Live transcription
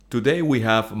Today we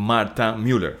have Martin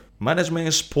Müller,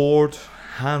 management sport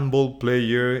handball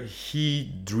player.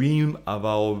 He dreamed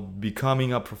about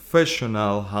becoming a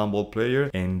professional handball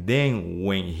player, and then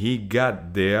when he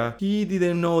got there, he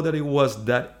didn't know that it was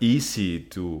that easy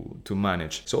to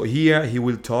manage. So here he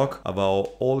will talk about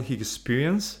all his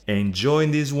experience. Enjoy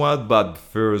this one, but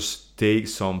first take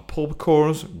some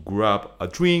popcorns, grab a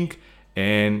drink,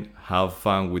 and have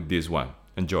fun with this one.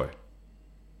 Enjoy.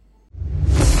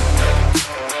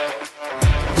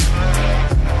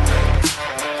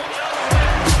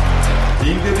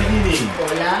 In the beginning.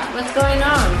 Hola. What's going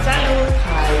on? Salud.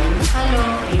 Hi. Hello.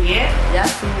 ¿Y bien?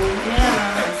 Yasu.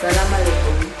 Yeah. Assalamu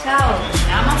alaikum. Ciao.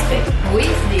 Namaste. Who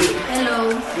is this? Hello.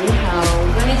 Ni hao.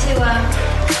 Konnichiwa.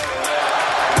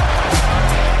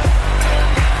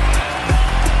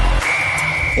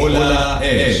 Hola,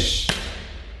 Esh.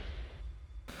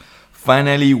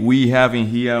 Finally, we have in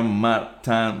here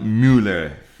Martin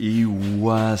Müller. It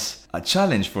was a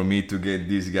challenge for me to get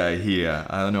this guy here.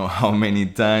 I don't know how many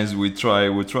times we try,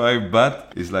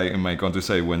 but it's like in my country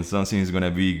say, when something is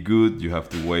gonna be good, you have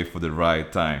to wait for the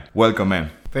right time. Welcome, man.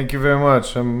 Thank you very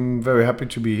much. I'm very happy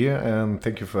to be here and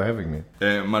thank you for having me.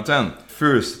 Martin,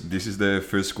 first, this is the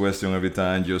first question every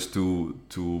time just to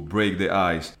break the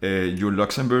ice. You're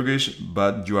Luxembourgish,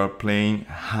 but you are playing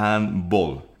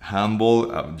handball.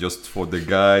 Handball, just for the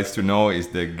guys to know, is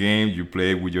the game you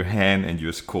play with your hand and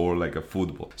you score like a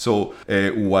football. So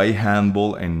why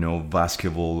handball and no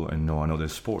basketball and no another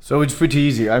sport? So it's pretty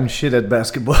easy. I'm shit at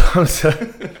basketball. So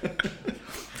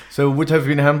it would have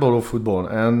been handball or football.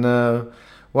 And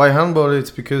why handball?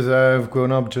 It's because I've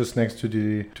grown up just next to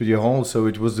the hall, so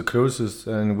it was the closest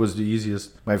and it was the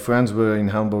easiest. My friends were in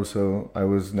handball, so I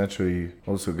was naturally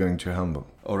also going to handball.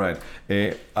 All right.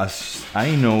 As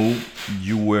I know,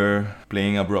 you were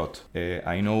playing abroad.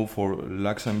 I know for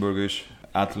Luxembourgish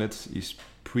athletes, it's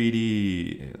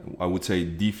pretty, I would say,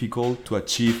 difficult to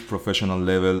achieve professional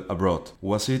level abroad.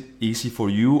 Was it easy for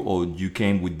you, or you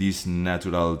came with this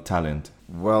natural talent?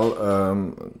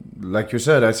 Well, like you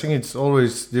said, I think it's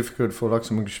always difficult for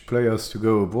Luxembourgish players to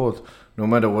go abroad, no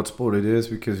matter what sport it is,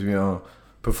 because we are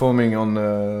performing on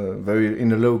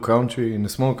in a low country, in a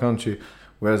small country,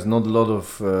 where there's not a lot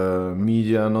of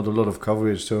media, not a lot of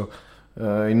coverage. So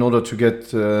in order to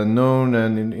get known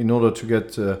and in order to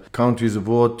get countries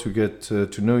abroad to get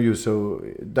to know you, so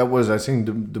that was, I think,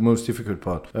 the most difficult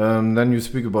part. Then you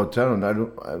speak about talent. I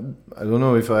don't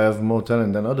know if I have more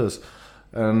talent than others.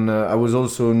 And I was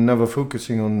also never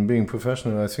focusing on being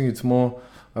professional. I think it's more,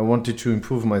 I wanted to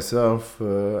improve myself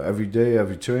every day,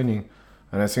 every training.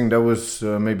 And I think that was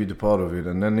maybe the part of it.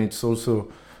 And then it's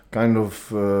also kind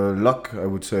of luck, I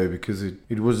would say, because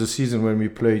it was the season when we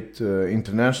played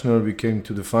international. We came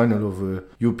to the final of a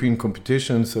European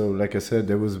competition. So like I said,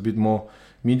 there was a bit more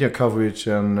media coverage,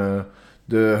 and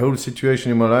the whole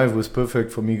situation in my life was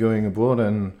perfect for me going abroad.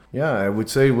 And yeah, I would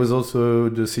say it was also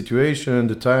the situation,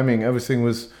 the timing, everything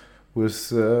was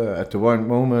at the right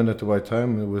moment, at the right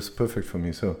time. It was perfect for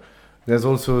me. So there's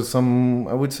also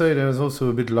I would say there's also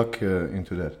a bit luck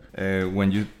into that.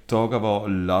 When you talk about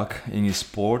luck in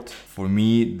sport, for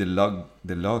me, the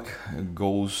luck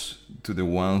goes to the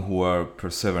one who are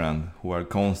perseverant, who are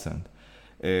constant.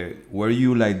 Were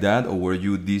you like that, or were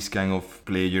you these kind of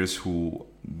players who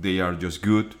they are just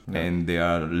good and they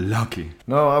are lucky?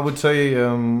 No, I would say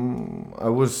I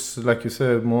was, like you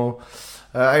said, more.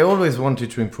 I always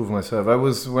wanted to improve myself.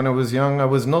 When I was young, I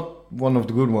was not one of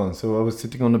the good ones. So I was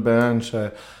sitting on the bench,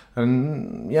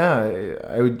 and yeah,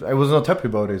 I was not happy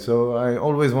about it. So I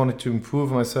always wanted to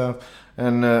improve myself,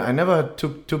 and I never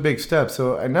took two big steps.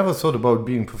 So I never thought about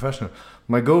being professional.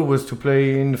 My goal was to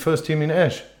play in the first team in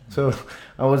Esch. So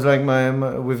I was like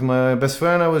with my best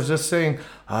friend, I was just saying,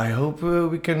 I hope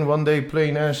we can one day play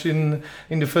in Esch in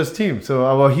the first team. So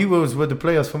our heroes were the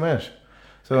players from Esch.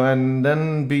 So and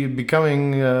then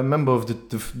becoming a member of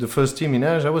the first team in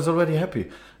Esch, I was already happy.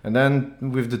 And then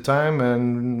with the time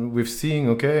and with seeing,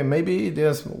 okay, maybe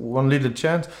there's one little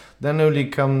chance, then only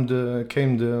came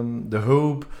the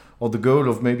hope or the goal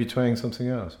of maybe trying something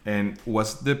else. And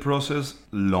was the process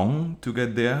long to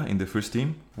get there in the first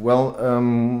team? Well,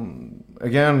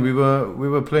 again, we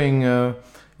were playing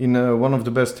in one of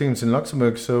the best teams in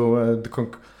Luxembourg, so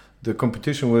the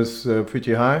competition was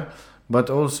pretty high. But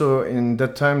also in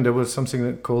that time there was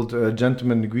something called a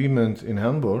gentleman agreement in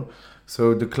handball.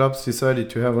 So the clubs decided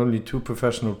to have only 2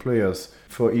 professional players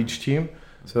for each team.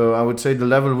 So I would say the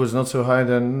level was not so high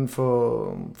then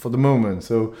for the moment.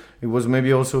 So it was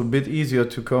maybe also a bit easier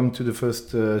to come to the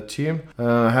first team.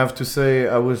 I have to say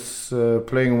I was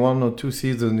playing 1 or 2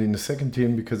 seasons in the second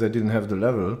team because I didn't have the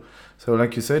level. So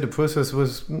like you say, the process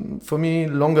was for me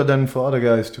longer than for other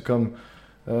guys to come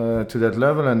to that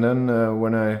level, and then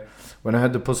when I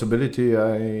had the possibility,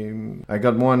 I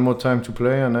got more and more time to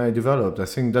play, and I developed. I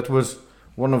think that was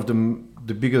one of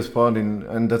the biggest part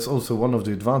and that's also one of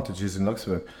the advantages in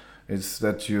Luxembourg. It's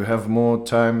that you have more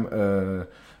time,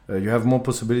 you have more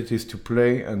possibilities to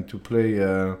play and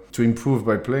to improve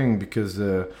by playing, because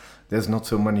there's not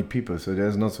so many people, so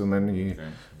there's not so many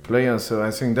players. So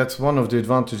I think that's one of the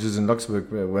advantages in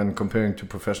Luxembourg when comparing to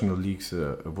professional leagues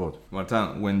abroad.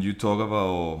 Martin, when you talk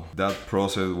about that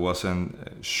process wasn't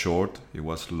short, it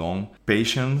was long.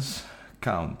 Patience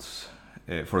counts.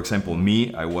 For example,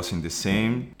 me, I was in the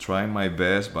same, trying my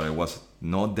best, but I was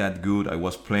not that good. I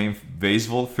was playing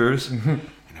baseball first, and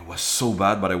I was so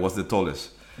bad, but I was the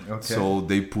tallest. Okay. So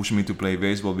they pushed me to play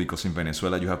baseball, because in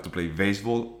Venezuela you have to play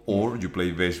baseball or you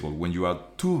play baseball. When you are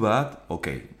too bad,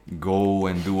 okay, go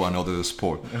and do another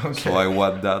sport. Okay. So I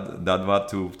was that bad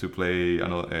to play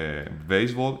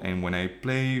baseball. And when I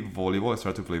play volleyball, I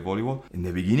started to play volleyball. In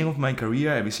the beginning of my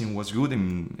career, everything was good.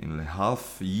 In a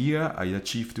half year, I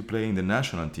achieved to play in the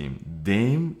national team.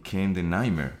 Then came the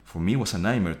nightmare. For me, it was a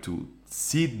nightmare to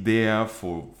sit there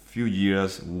for a few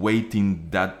years waiting.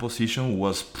 That position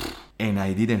was... And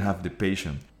I didn't have the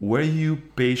patience. Were you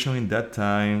patient in that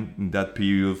time, in that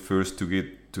period, first to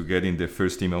get in the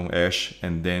first team of Ash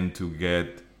and then to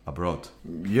get abroad?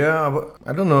 Yeah,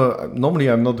 I don't know. Normally,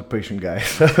 I'm not the patient guy.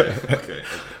 Okay.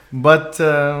 But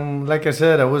like I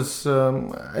said,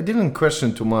 I didn't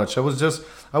question too much. I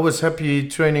was happy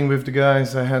training with the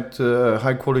guys. I had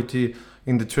high quality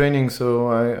in the training, so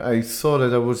I saw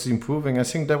that I was improving. I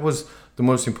think that was the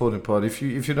most important part. If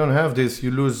you don't have this,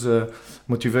 you lose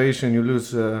motivation, you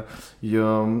lose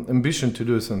your ambition to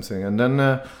do something. And then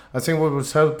I think what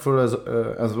was helpful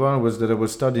as well was that I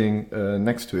was studying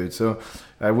next to it. So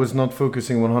I was not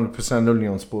focusing 100% only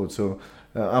on sports. So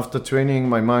after training,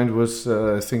 my mind was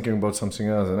thinking about something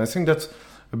else. And I think that's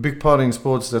a big part in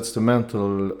sports. That's the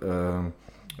mental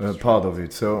part of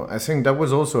it. So I think that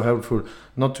was also helpful,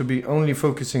 not to be only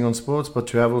focusing on sports, but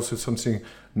to have also something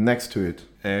next to it.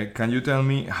 Can you tell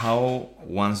me how,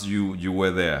 once you were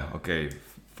there, okay,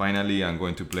 finally I'm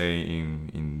going to play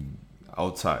in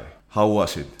outside. How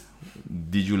was it?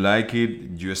 Did you like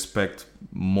it? Did you expect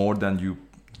more than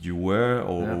you were,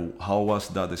 or how was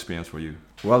that experience for you?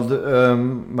 Well,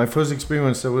 my first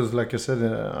experience, that was, like I said,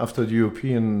 after the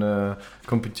European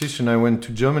competition, I went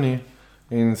to Germany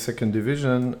in second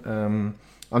division.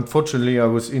 Unfortunately, I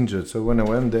was injured, so when I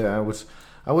went there,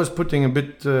 I was putting a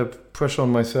bit pressure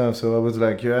on myself. So I was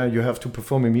like, yeah, you have to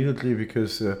perform immediately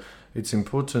because it's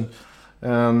important.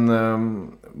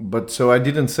 And but so I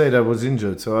didn't say that I was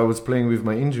injured. So I was playing with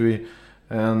my injury,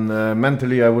 and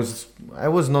mentally I was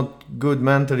not good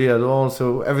mentally at all.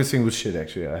 So everything was shit,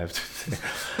 actually, I have to say.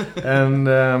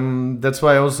 And that's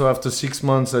why also after 6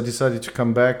 months I decided to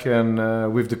come back, and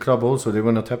with the club also they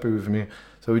were not happy with me.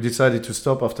 So we decided to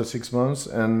stop after 6 months.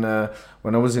 And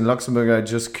when I was in Luxembourg, I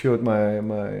just cured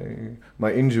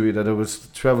my injury that I was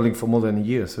traveling for more than a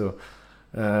year. So.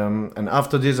 And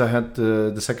after this, I had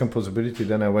the second possibility.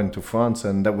 Then I went to France,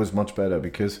 and that was much better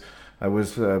because I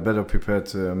was better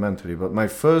prepared mentally. But my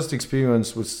first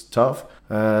experience was tough.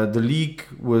 The league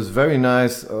was very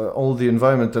nice. All the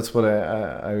environment, that's what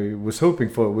I was hoping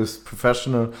for, was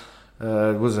professional.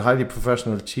 It was a highly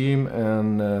professional team,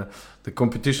 and the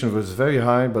competition was very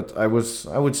high. But I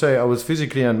would say I was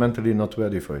physically and mentally not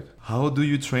ready for it. How do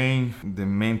you train the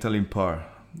mental part?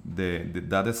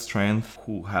 That strength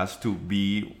who has to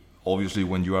be, obviously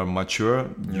when you are mature,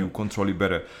 you control it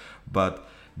better. But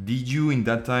did you in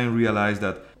that time realize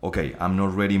that, okay, I'm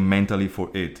not ready mentally for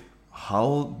it?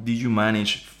 How did you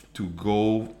manage to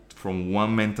go from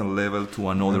one mental level to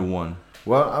another one?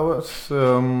 Well, I was,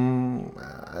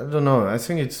 I don't know, I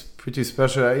think it's pretty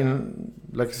special.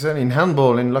 Like I said, in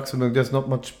handball in Luxembourg, there's not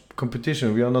much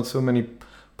competition. We are not so many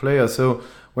players. So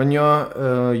when you're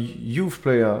a youth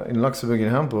player in Luxembourg in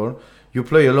handball, you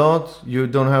play a lot, you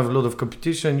don't have a lot of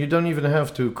competition, you don't even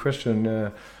have to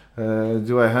question,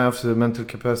 do I have the mental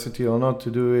capacity or not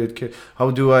to do it?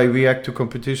 How do I react to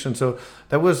competition? So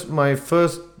that was my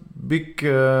first big,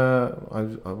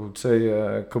 I would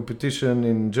say, competition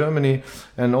in Germany.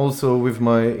 And also with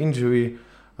my injury,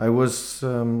 I was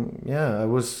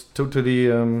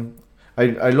totally...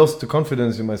 I lost the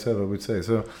confidence in myself, I would say.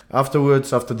 So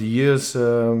afterwards, after the years,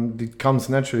 it comes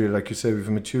naturally, like you say, with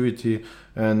maturity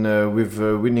and with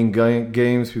winning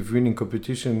games, with winning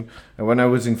competition. And when I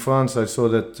was in France, I saw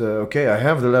that, okay, I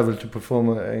have the level to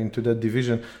perform into that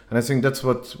division. And I think that's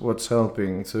what's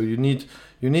helping. So you need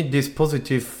these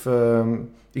positive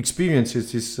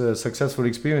experiences, these successful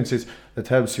experiences that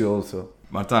helps you also.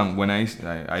 Martin, when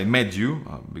I met you,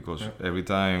 because every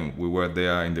time we were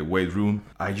there in the weight room,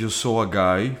 I just saw a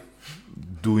guy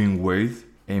doing weight,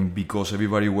 and because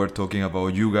everybody were talking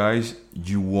about you guys,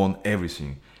 you won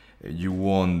everything. You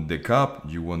won the cup,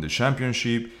 you won the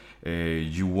championship,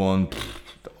 you won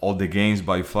all the games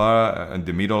by far. In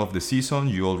the middle of the season,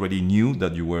 you already knew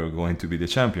that you were going to be the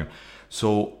champion.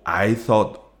 So I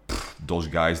thought, those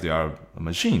guys, they are a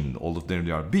machine. All of them,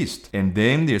 they are beasts. And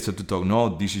then they started to talk. No,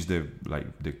 this is the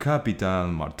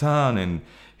Capitan Martin, and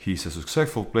he's a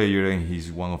successful player, and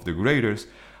he's one of the greatest.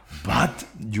 But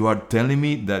you are telling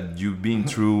me that you've been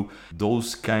through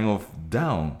those kind of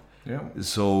down. Yeah.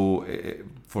 So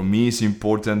for me, it's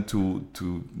important to.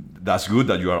 That's good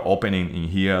that you are opening in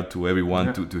here to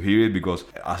everyone to hear it, because,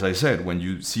 as I said, when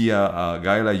you see a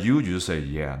guy like you just say,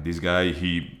 yeah, this guy,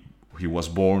 he was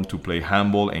born to play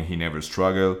handball and he never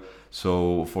struggled.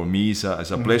 So for me, it's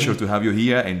a pleasure to have you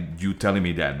here and you telling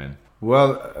me that, man.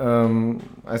 Well,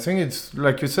 I think it's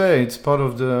like you say, it's part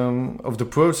of the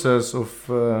process of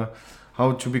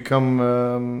how to become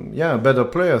a better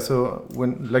player. So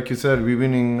when, like you said, we're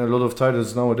winning a lot of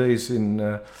titles nowadays in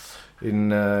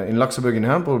Luxembourg in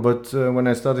handball. But when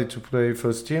I started to play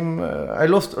first team, I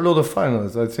lost a lot of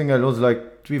finals. I think I lost like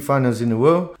 3 finals in a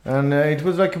row, and it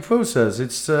was like a process.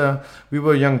 It's we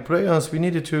were young players. We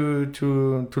needed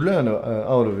to learn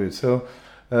out of it. So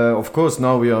of course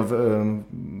now we are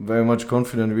very much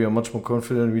confident. We are much more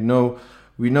confident.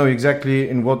 We know exactly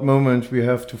in what moment we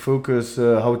have to focus,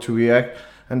 how to react,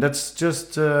 and that's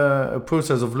just a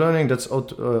process of learning. That's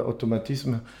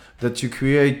automatism that you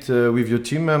create with your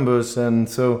team members. And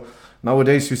so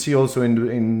nowadays you see also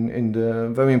in the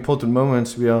very important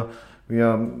moments we are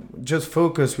just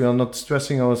focused. We are not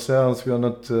stressing ourselves. We are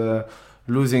not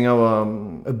losing our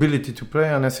ability to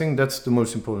play. And I think that's the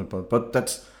most important part. But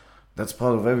that's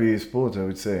part of every sport, I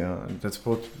would say. That's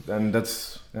sport, and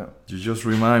that's You just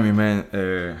remind me, man.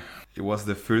 It was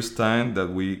the first time that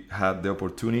we had the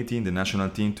opportunity in the national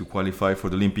team to qualify for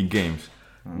the Olympic Games.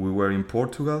 We were in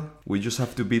Portugal. We just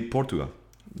have to beat Portugal,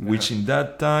 which in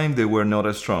that time they were not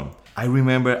as strong. I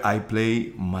remember I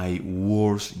played my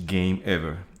worst game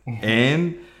ever.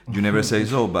 And you never say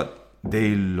so, but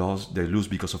they lose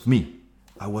because of me.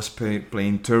 I was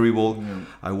playing terrible.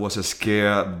 I was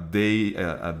scared.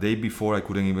 A day before I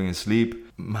couldn't even sleep.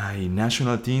 My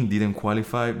national team didn't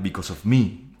qualify because of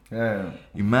me.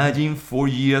 Imagine 4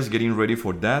 years getting ready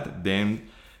for that. Then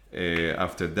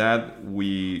after that,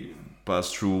 we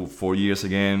passed through 4 years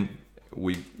again.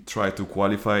 We tried to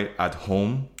qualify at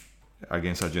home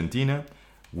against Argentina.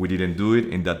 We didn't do it.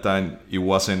 In that time, it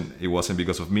wasn't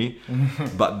because of me.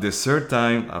 But the third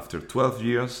time, after 12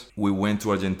 years, we went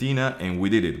to Argentina and we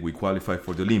did it. We qualified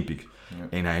for the Olympic.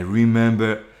 And I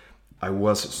remember I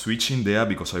was switching there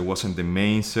because I wasn't the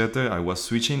main setter. I was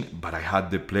switching, but I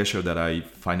had the pleasure that I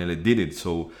finally did it.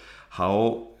 So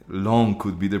how long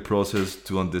could be the process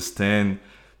to understand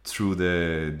through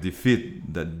the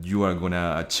defeat that you are going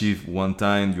to achieve one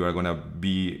time, you are going to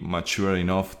be mature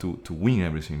enough to win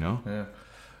everything, no?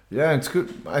 Yeah, it's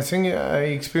good. I think I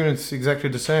experienced exactly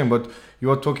the same, but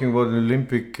you are talking about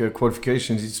Olympic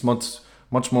qualifications. It's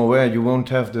much more rare. You won't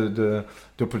have the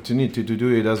opportunity to do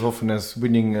it as often as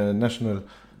winning a national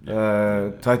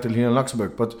title here in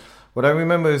Luxembourg. But what I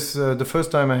remember is the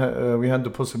first time we had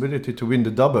the possibility to win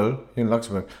the double in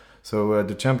Luxembourg. So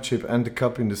the championship and the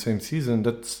cup in the same season.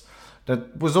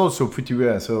 That was also pretty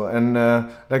rare. So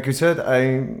like you said,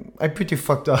 I pretty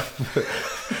fucked up.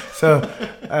 So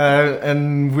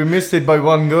and we missed it by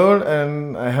 1 goal,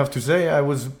 and I have to say I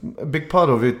was a big part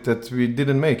of it that we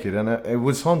didn't make it, and it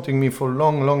was haunting me for a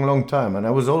long time. And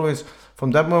I was always,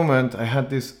 from that moment, I had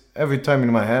this every time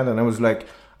in my head, and I was like,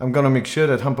 I'm gonna make sure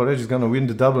that Hampalage is gonna win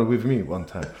the double with me one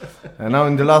time. And now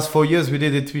in the last 4 years we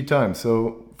did it 3 times.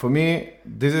 So for me,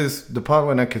 this is the part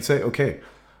when I can say, okay,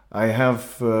 I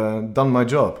have done my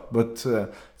job, but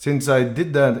since I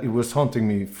did that, it was haunting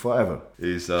me forever.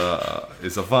 It's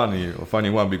a funny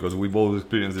one because we both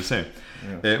experienced the same.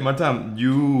 Martin,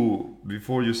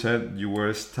 before you said you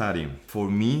were studying. For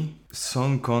me,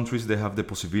 some countries they have the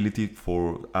possibility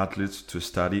for athletes to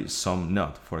study, some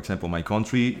not. For example, my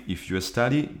country, if you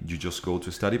study, you just go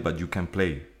to study, but you can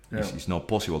play. It's not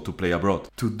possible to play abroad.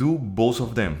 To do both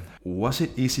of them, was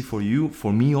it easy for you?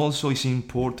 For me also, it's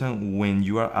important when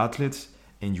you are athletes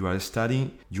and you are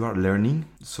studying, you are learning,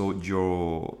 so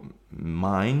your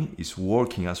mind is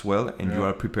working as well, and you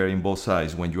are preparing both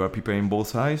sides. When you are preparing both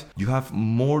sides, you have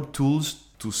more tools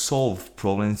to solve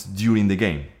problems during the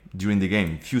game.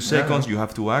 Few seconds you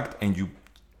have to act and you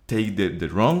take the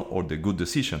wrong or the good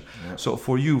decision. So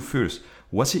for you first,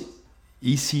 was it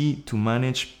easy to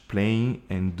manage playing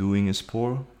and doing a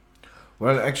sport?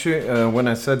 Well, actually, when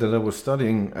I said that I was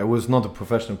studying, I was not a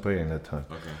professional player in that time.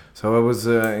 Okay. So I was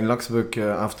in Luxembourg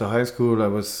after high school. I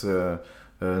was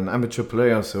an amateur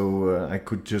player, so I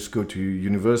could just go to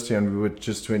university, and we were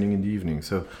just training in the evening.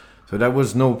 So that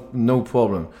was no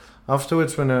problem.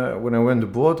 Afterwards, when I went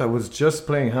abroad, I was just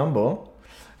playing handball,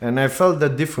 and I felt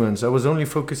that difference. I was only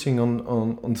focusing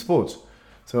on sports.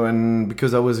 So, and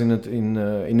because I was in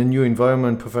a new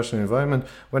environment, professional environment,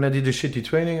 when I did the shitty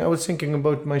training, I was thinking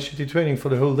about my shitty training for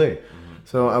the whole day.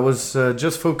 So I was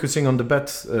just focusing on the bad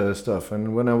stuff.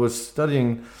 And when I was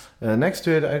studying next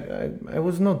to it, I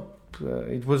was not.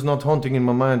 It was not haunting in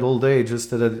my mind all day. Just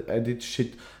that I did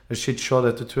a shit shot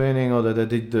at the training, or that I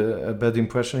did a bad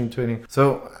impression in training.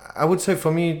 So I would say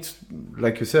for me, it's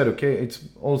like you said, okay, it's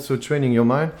also training your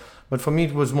mind. But for me,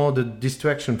 it was more the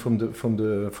distraction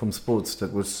from sports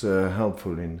that was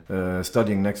helpful in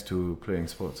studying next to playing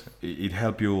sports. It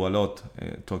helped you a lot.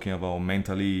 Talking about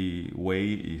mentally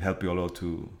way, it helped you a lot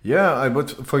to. Yeah,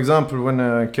 but for example, when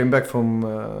I came back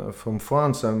from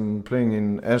France, I'm playing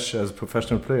in Esch as a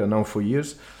professional player now for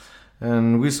years.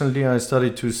 And recently I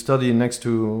started to study next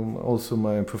to also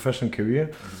my professional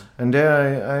career. Mm-hmm. And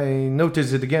there I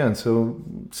noticed it again. So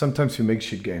sometimes you make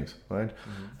shit games, right?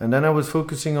 Mm-hmm. And then I was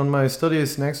focusing on my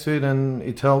studies next to it, and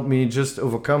it helped me just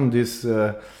overcome these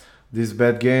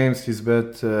bad games, these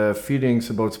bad feelings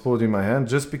about sport in my head,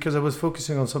 just because I was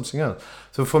focusing on something else.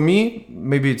 So for me,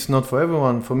 maybe it's not for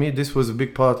everyone, for me this was a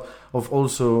big part of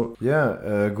also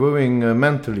growing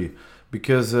mentally.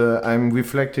 Because I'm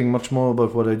reflecting much more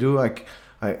about what I do.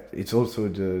 It's also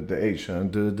the age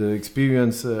and the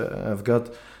experience I've got,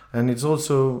 and it's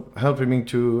also helping me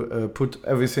to put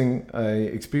everything I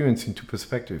experience into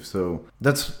perspective. So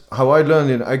that's how I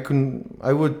learned it.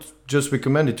 I would just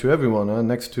recommend it to everyone.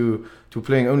 Next to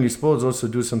playing only sports, also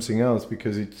do something else,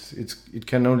 because it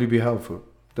can only be helpful.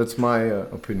 That's my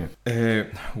opinion.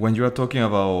 When you are talking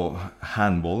about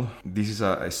handball, this is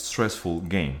a stressful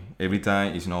game. Every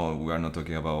time, we are not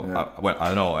talking about,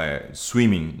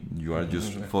 swimming. You are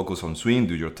just focused on swimming,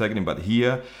 do your technique. But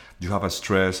here, you have a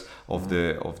stress of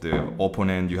the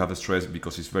opponent. You have a stress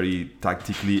because it's very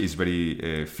tactically, it's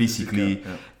very physically.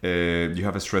 You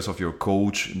have a stress of your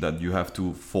coach that you have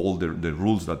to follow the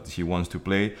rules that he wants to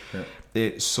play.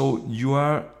 Yeah. So you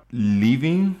are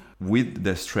living with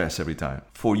the stress every time.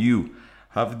 For you,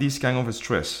 have this kind of a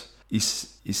stress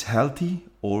is healthy,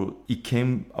 or it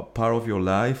came a part of your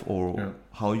life, or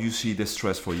how you see the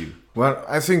stress for you? Well,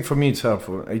 I think for me it's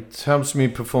helpful. It helps me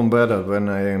perform better when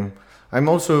I'm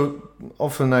also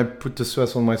often I put the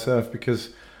stress on myself,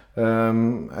 because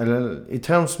it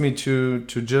helps me to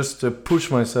just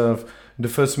push myself. The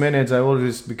first minutes I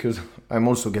always, because I'm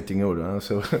also getting older,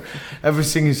 so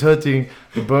everything is hurting,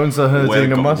 the bones are hurting,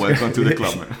 the muscles. Welcome to the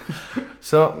club, man.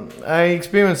 So I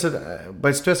experienced it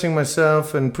by stressing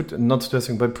myself and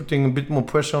by putting a bit more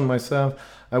pressure on myself.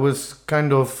 I was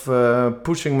kind of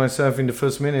pushing myself in the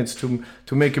first minutes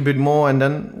to make a bit more, and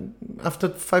then after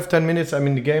 5-10 minutes I'm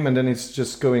in the game, and then it's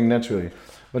just going naturally.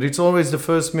 But it's always the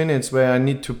first minutes where I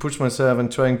need to push myself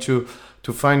and trying to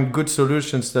find good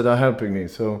solutions that are helping me.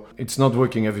 So it's not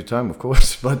working every time, of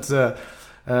course, but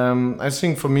I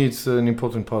think for me it's an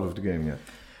important part of the game,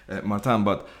 yeah. Martin,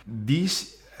 but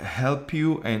these help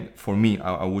you, and for me,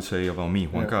 I would say about me,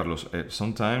 Juan Carlos,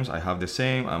 sometimes I have the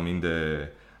same, I'm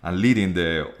leading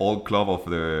the old club of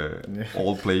the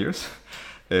old players.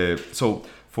 So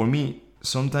for me,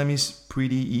 sometimes it's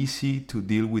pretty easy to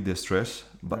deal with the stress,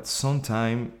 but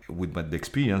sometimes with the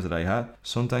experience that I had,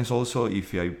 sometimes also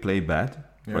if I play bad,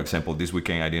 for example, this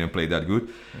weekend I didn't play that good,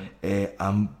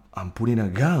 I'm putting a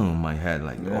gun on my head,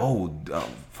 like,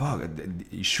 fuck,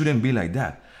 it shouldn't be like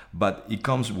that. But it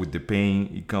comes with the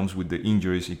pain, it comes with the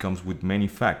injuries, it comes with many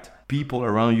facts. People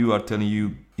around you are telling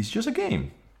you, it's just a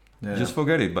game, just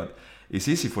forget it. But it's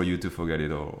easy for you to forget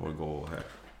it or go ahead.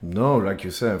 No, like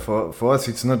you said, for us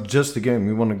it's not just a game.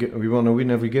 We want to win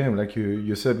every game. Like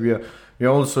you said, we are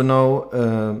also now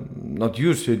not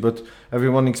used to it, but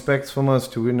everyone expects from us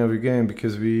to win every game,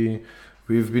 because we've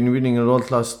been winning a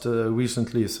lot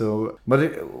recently. So,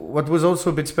 but what was also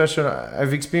a bit special,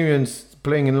 I've experienced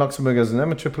playing in Luxembourg as an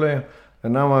amateur player,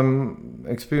 and now I'm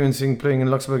experiencing playing in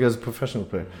Luxembourg as a professional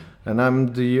player, and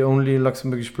I'm the only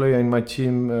Luxembourgish player in my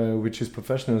team which is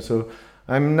professional. So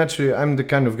I'm the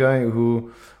kind of guy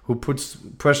who puts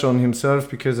pressure on himself,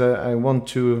 because I want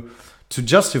to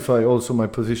justify also my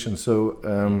position. So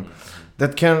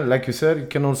that can, like you said, it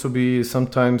can also be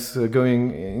sometimes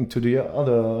going into the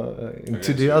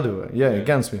other way.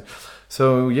 Against me.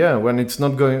 So when it's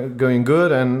not going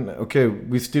good, and okay,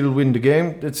 we still win the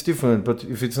game, that's different. But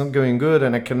if it's not going good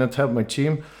and I cannot help my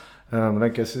team,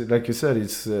 Like you said,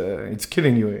 it's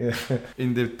killing you.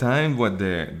 In the time when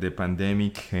the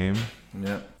pandemic came,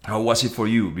 Yeah. how was it for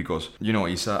you? Because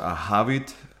it's a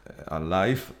habit, a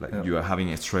life. Like Yeah. you are having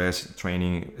a stress,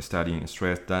 training, studying,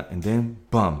 stress, that, and then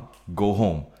bam, go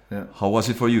home. Yeah. How was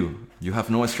it for you? You have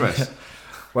no stress.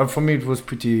 Well, for me it was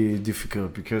pretty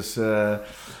difficult because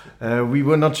we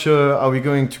were not sure are we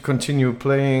going to continue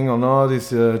playing or not. Is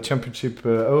the championship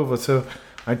over? So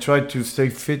I tried to stay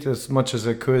fit as much as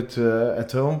I could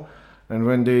at home. And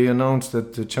when they announced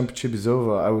that the championship is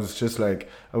over, I was just like,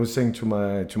 I was saying to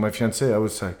my fiancée, I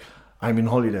was like, I'm in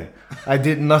holiday. I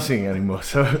did nothing anymore.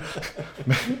 So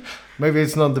maybe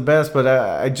it's not the best, but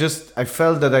I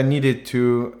felt that I needed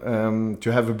to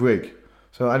have a break.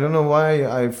 So I don't know why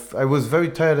I was very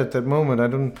tired at that moment. I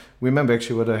don't remember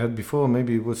actually what I had before.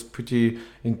 Maybe it was pretty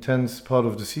intense part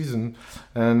of the season,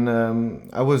 and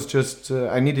I was just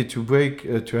I needed to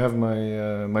break to have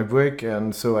my break,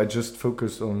 and so I just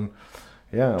focused on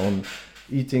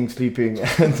eating, sleeping,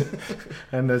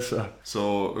 and that's.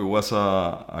 So it was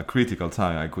a critical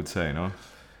time, I could say, no?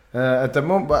 At the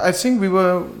moment, but I think we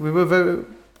were very.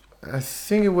 I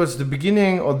think it was the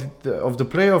beginning of the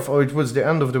playoff, or it was the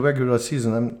end of the regular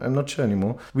season. I'm not sure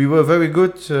anymore. We were very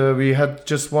good. We had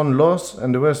just one loss,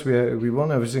 and the rest we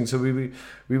won everything. So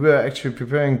we were actually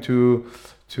preparing to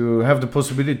have the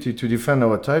possibility to defend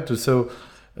our title. So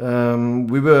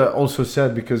we were also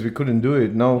sad because we couldn't do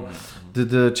it. Now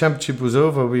the championship was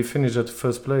over. We finished at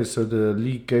first place, so the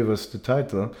league gave us the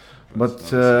title.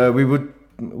 But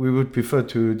we would prefer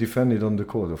to defend it on the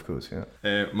court, of course.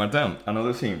 Yeah. Martin,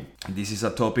 another thing. This is a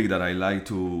topic that I like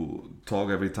to talk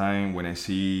every time when I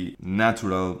see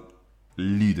natural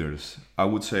leaders. I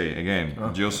would say again,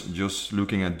 just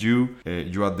looking at you,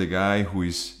 you are the guy who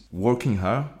is working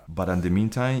hard, but in the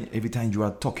meantime, every time you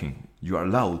are talking, you are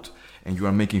loud and you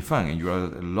are making fun and you are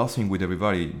laughing with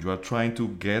everybody. You are trying to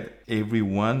get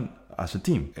everyone as a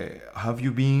team. Have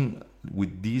you been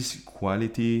with this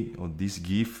quality or this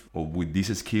gift or with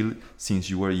this skill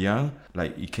since you were young,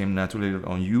 like it came naturally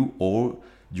on you, or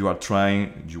you are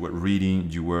trying, you were reading,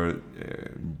 you were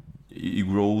it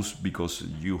grows because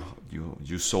you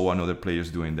saw another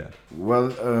players doing that?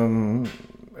 Well,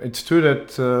 it's true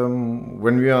that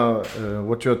when we are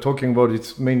what you are talking about,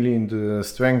 it's mainly in the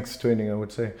strength training, I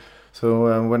would say.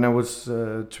 So when I was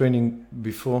training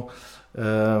before,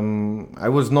 I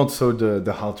was not so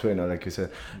the hard trainer, like you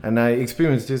said, and I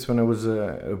experienced this when I was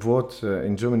abroad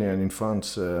in Germany and in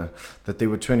France, that they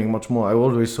were training much more. I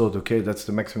always thought, okay, that's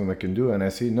the maximum I can do, and I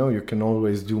see no, you can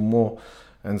always do more.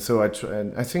 And so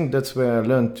and I think that's where I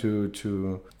learned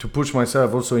to push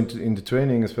myself also in the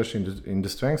training, especially in the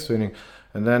strength training,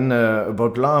 and then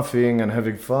about laughing and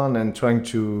having fun and trying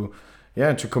to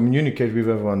communicate with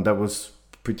everyone. That was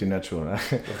pretty natural.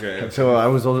 Okay. So I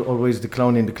was always the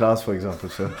clown in the class, for example.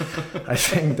 So I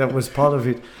think that was part of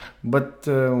it. But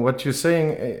what you're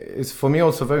saying is for me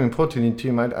also very important in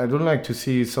team. I don't like to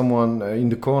see someone in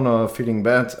the corner feeling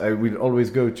bad. I will always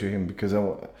go to him because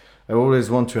I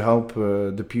always want to help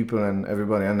the people and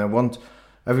everybody, and I want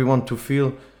everyone to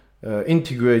feel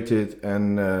integrated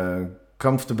and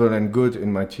comfortable and good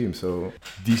in my team. So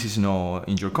this is not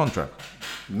in your contract.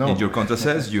 No. In your contract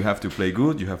says you have to play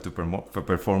good, you have to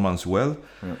performance well,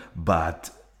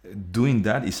 but doing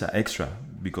that is an extra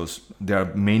because there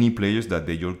are many players that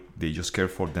they just care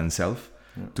for themselves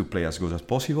to play as good as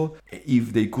possible.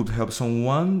 If they could help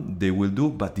someone, they will do,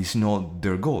 but it's not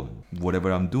their goal.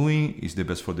 Whatever I'm doing is the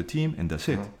best for the team, and that's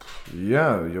it.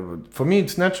 Yeah, for me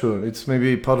it's natural. It's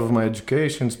maybe part of my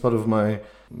education. It's part of my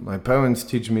parents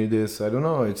teach me this. I don't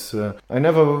know. It's I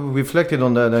never reflected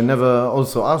on that. I never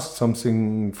also asked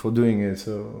something for doing it.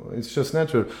 So it's just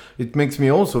natural. It makes me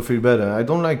also feel better. I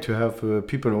don't like to have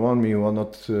people around me who are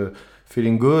not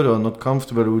feeling good or not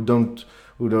comfortable, who don't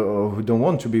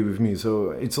want to be with me.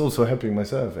 So it's also helping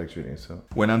myself actually. So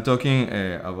when I'm talking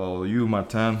about you,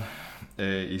 Martin,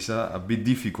 it's a bit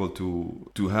difficult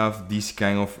to have this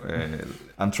kind of.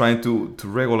 I'm trying to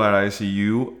regularize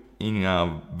you in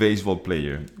a baseball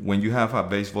player. When you have a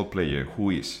baseball player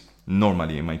who is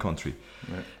normally in my country,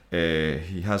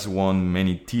 he has won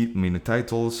many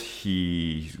titles.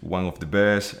 He's one of the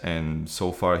best, and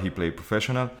so far he played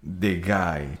professional. The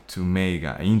guy to make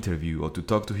an interview or to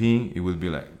talk to him, it will be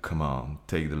like, come on,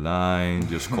 take the line,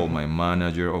 just call my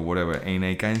manager or whatever. And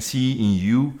I can see in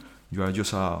you are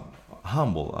just a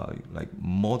humble, like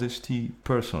modesty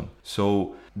person.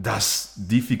 So that's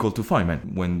difficult to find,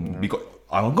 man. Because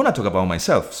I'm gonna talk about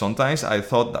myself. Sometimes I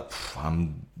thought that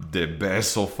I'm the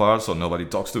best so far, so nobody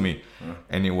talks to me,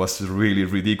 and it was really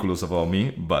ridiculous about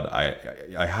me. But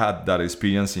I had that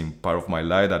experience in part of my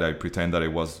life that I pretend that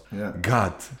it was Yeah.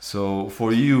 God. So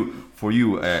for you,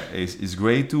 it's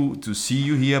great to see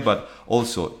you here, but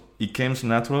also it comes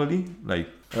naturally, like.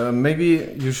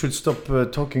 Maybe you should stop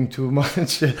talking too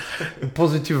much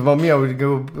positive about me. I will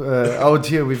go out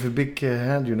here with a big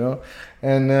hand, you know.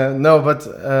 And no, but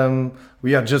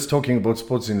we are just talking about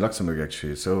sports in Luxembourg,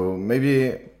 actually. So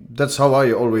maybe that's how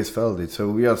I always felt it. So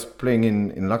we are playing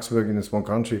in Luxembourg, in a small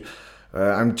country.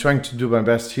 I'm trying to do my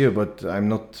best here, but I'm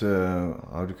not.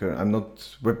 I'm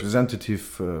not representative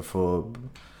for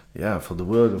the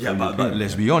world. Or Yeah, for but European.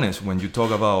 let's be honest. When you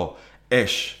talk about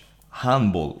Esch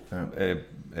handball,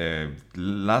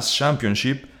 last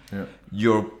championship, Yeah.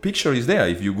 your picture is there.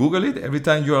 If you Google it, every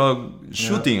time you are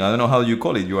shooting, I don't know how you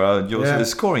call it, you are just Yeah.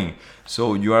 scoring.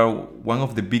 So you are one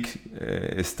of the big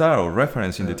star or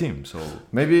reference in the team. So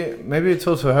Maybe it's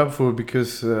also helpful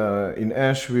because in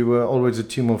Ash we were always a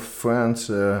team of friends.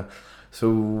 So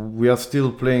we are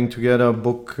still playing together.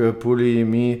 Book, Puli,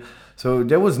 me. So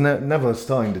there was never a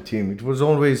star in the team. It was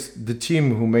always the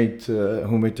team who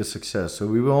made the success. So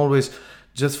we were always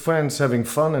just friends having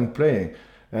fun and playing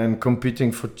and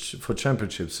competing for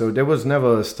championships. So there was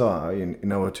never a star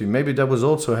in our team. Maybe that was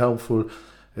also helpful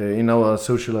in our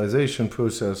socialization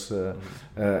process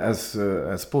as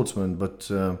sportsmen. But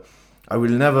I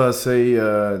will never say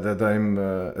that I'm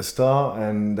a star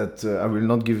and that I will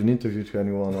not give an interview to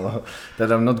anyone or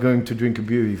that I'm not going to drink a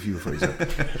beer with you, for example.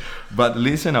 But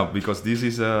listen up, because this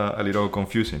is a little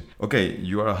confusing. Okay,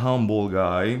 you are a humble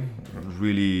guy,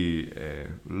 really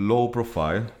low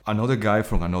profile. Another guy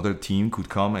from another team could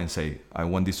come and say, I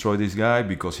want to destroy this guy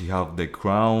because he have the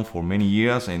crown for many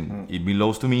years and it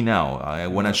belongs to me now. I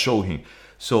want to show him.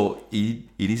 So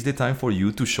it is the time for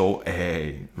you to show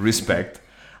respect.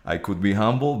 I could be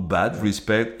humble, but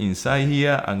respect inside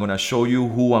here. I'm going to show you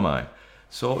who am I.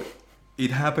 So it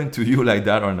happened to you like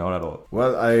that or not at all?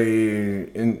 Well,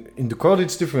 in the court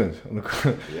it's different.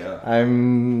 Yeah.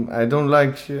 I don't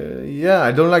like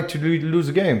to lose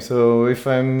a game. So if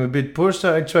I'm a bit pushed,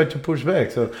 I try to push back.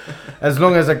 So as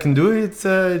long as I can do it,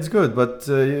 it's good. But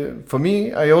for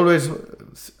me,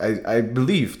 I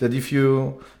believe that if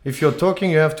you're talking,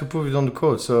 you have to prove it on the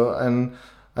court. So and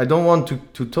I don't want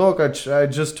to talk. I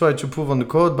just try to prove on the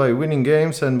court by winning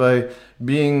games and by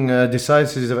being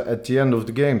decisive at the end of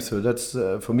the game. So that's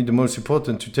for me the most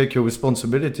important, to take your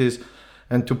responsibilities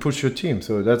and to push your team.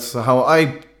 So that's how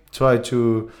I try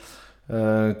to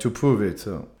prove it.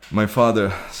 So my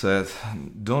father said,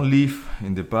 "Don't live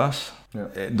in the past.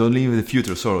 Don't live in the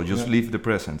future. Sorry, just live the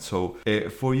present." So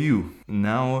for you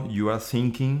now, you are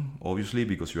thinking, obviously,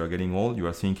 because you are getting old, you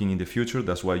are thinking in the future.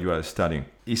 That's why you are studying.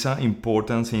 It's an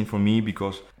important thing for me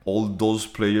because all those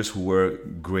players who were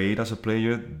great as a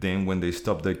player, then when they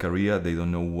stop their career, they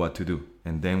don't know what to do,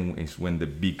 and then it's when the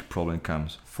big problem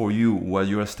comes. For you, while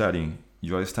you are studying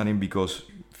because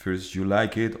first you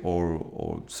like it,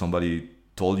 or somebody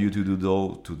told you to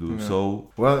do so.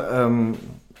 Well,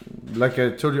 like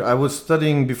I told you, I was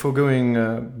studying before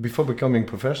becoming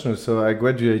professional. So I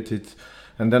graduated,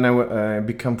 and then I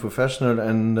became professional,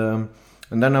 and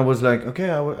then I was like, okay,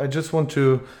 I just want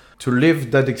to live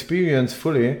that experience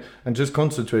fully and just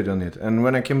concentrate on it. And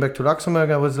when I came back to Luxembourg,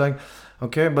 I was like,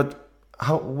 okay, but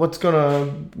what's gonna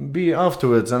be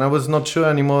afterwards? And I was not sure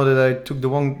anymore that I took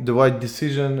the right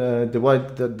decision, the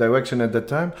right direction at that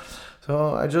time.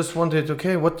 So I just wanted,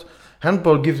 okay, what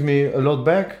handball gives me a lot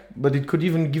back, but it could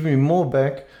even give me more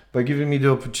back by giving me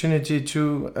the opportunity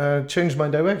to change my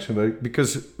direction.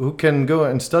 Because who can go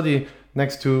and study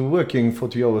next to working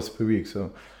 40 hours per week?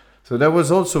 So that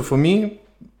was also for me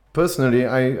personally.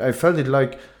 I felt it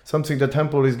like something that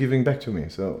handball is giving back to me.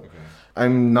 So. Okay.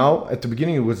 I'm now, at the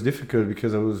beginning it was difficult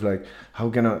because I was like,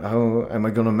 how am I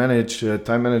gonna manage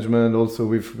time management also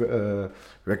with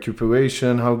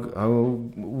recuperation? How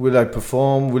will I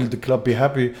perform? Will the club be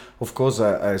happy? Of course,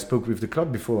 I spoke with the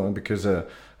club before because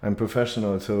I'm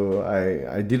professional, so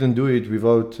I didn't do it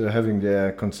without having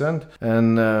their consent.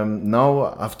 And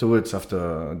now afterwards,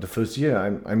 after the first year,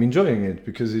 I'm enjoying it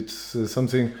because it's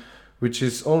something which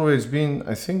has always been,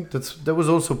 I think that was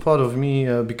also part of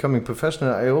me becoming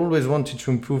professional. I always wanted to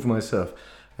improve myself.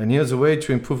 And here's a way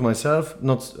to improve myself,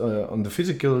 not on the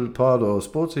physical part or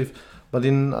sportive, but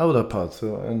in other parts.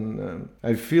 So, and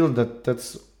I feel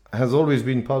that has always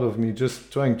been part of me,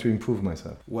 just trying to improve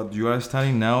myself. What you are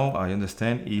studying now, I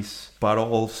understand, is part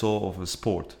also of a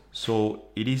sport. So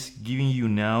it is giving you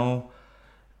now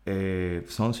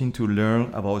something to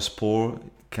learn about sport.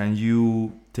 Can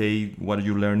you take what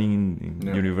you're learning in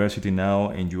Yeah. university now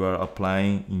and you are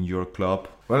applying in your club?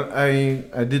 Well,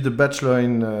 I did the bachelor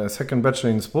in second bachelor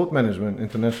in sport management,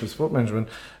 international sport management,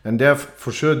 and there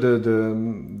for sure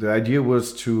the idea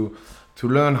was to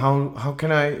learn how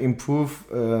can I improve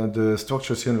the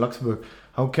structures here in Luxembourg.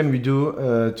 How can we do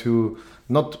to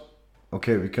not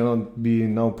okay, we cannot be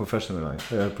now professional,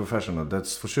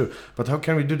 that's for sure. But how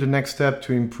can we do the next step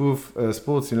to improve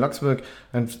sports in Luxembourg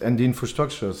and the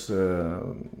infrastructures?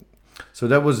 So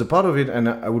that was a part of it, and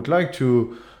I would like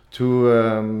to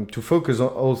focus on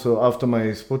also after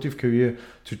my sportive career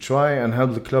to try and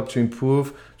help the club to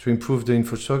improve the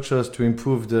infrastructures, to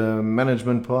improve the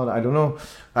management part. I don't know.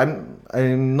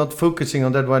 I'm not focusing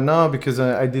on that right now because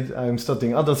I'm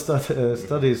studying other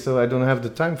studies, so I don't have the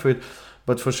time for it.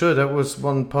 But for sure, that was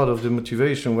one part of the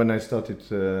motivation when I started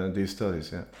these studies.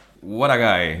 Yeah. What a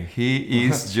guy! He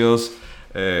is just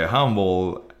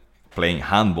humble, playing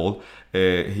handball.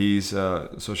 He's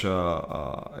such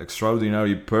a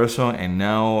extraordinary person, and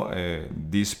now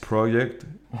this project,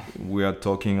 we are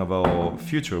talking about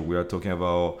future. We are talking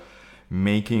about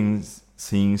making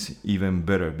things even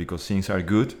better because things are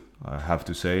good. I have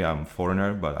to say, I'm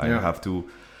foreigner, but I have to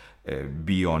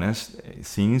be honest.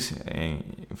 Things and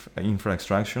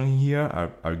infrastructure here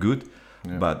are good,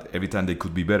 but every time they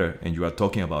could be better, and you are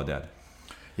talking about that.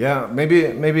 Yeah,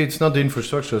 maybe it's not the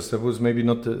infrastructures. That was maybe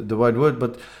not the right word,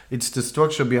 but it's the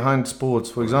structure behind sports.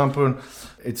 For example,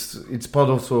 it's part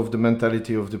also of the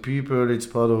mentality of the people. It's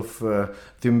part of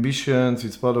the ambitions.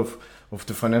 It's part of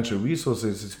the financial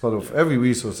resources. It's part of every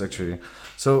resource actually.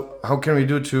 So how can we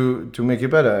do to make it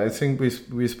better? I think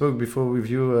we spoke before with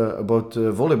you about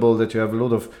volleyball, that you have a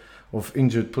lot of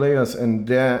injured players, and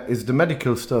there is the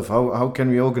medical stuff. How can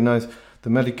we organize the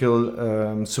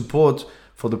medical support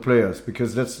for the players,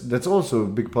 because that's also a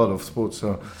big part of sports.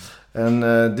 So, and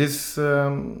this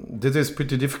is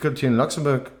pretty difficult here in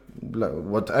Luxembourg.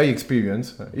 What I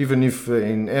experience, even if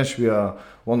in Esch we are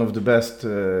one of the best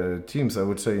teams, I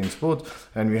would say, in sport,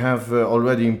 and we have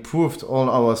already improved all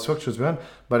our structures,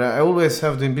 but I always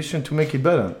have the ambition to make it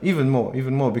better, even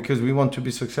more, because we want to be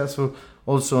successful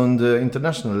also on the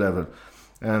international level.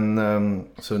 And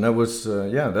so that was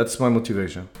that's my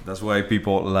motivation. That's why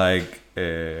people like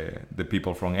the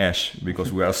people from Esch,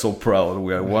 because we are so proud.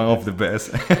 We are one of the best.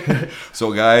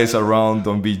 So guys around,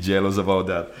 don't be jealous about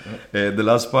that. The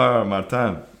last part,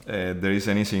 Martin, there is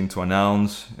anything to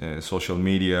announce? Social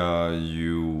media,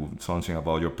 something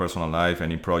about your personal life,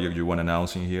 any project you want to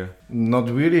announce in here? Not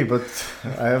really, but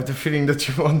I have the feeling that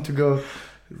you want to go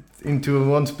into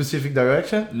one specific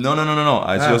direction? No.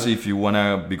 It's just if you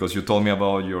wanna, because you told me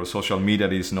about your social media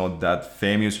that is not that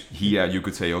famous here, you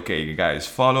could say, okay, guys,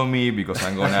 follow me because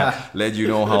I'm gonna let you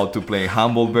know how to play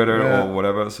handball better or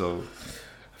whatever. So,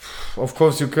 of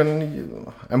course, you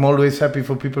can. I'm always happy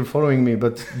for people following me,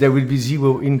 but there will be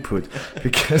zero input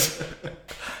because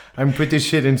I'm pretty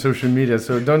shit in social media.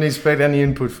 So don't expect any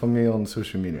input from me on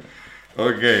social media.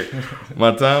 Okay,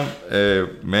 Martin,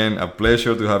 man, a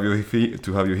pleasure to have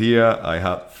you here. I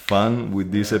had fun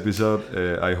with this episode.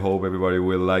 I hope everybody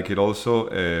will like it also.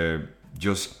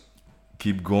 Just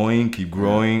keep going, keep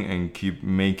growing, and keep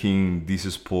making this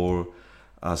sport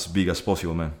as big as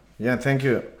possible, man. Yeah, thank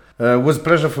you. It was a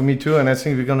pleasure for me too, and I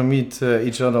think we're gonna meet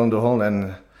each other on the hall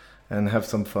and have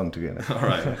some fun together. All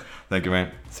right, thank you, man.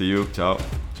 See you. Ciao.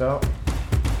 Ciao.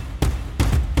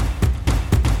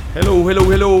 Hello.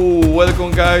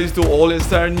 Welcome, guys, to All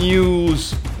Star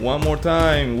News. One more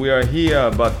time, we are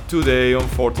here, but today,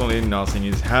 unfortunately, nothing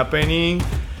is happening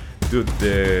due to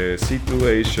the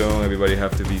situation. Everybody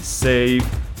have to be safe.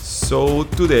 So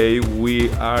today, we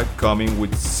are coming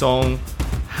with some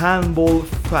handball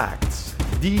facts.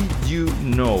 Did you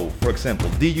know, for example,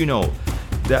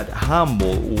 that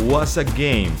handball was a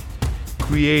game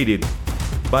created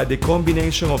by the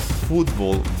combination of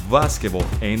football, basketball,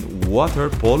 and water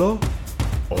polo?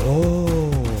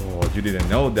 Oh, you didn't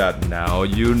know that. Now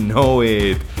you know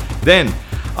it. Then,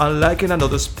 unlike in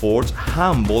another sports,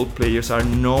 handball players are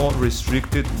not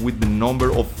restricted with the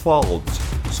number of fouls,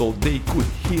 so they could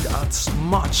hit as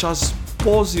much as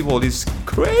possible. It's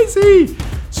crazy.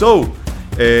 So,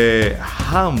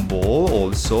 handball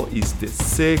also is the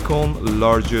second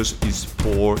largest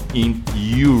sport in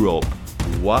Europe.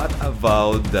 What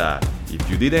about that? If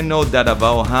you didn't know that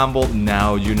about handball,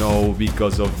 now you know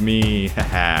because of me.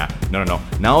 No.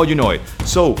 Now you know it.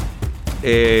 So,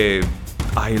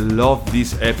 I love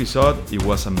this episode. It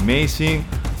was amazing.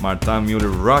 Martin Muller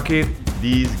rocket.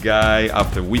 This guy,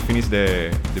 after we finished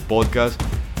the podcast,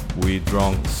 we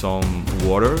drank some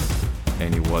water,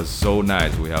 and it was so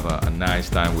nice. We have a nice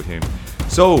time with him.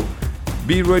 So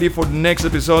be ready for the next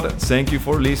episode. Thank you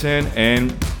for listening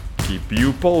and keep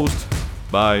you posted.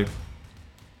 Bye.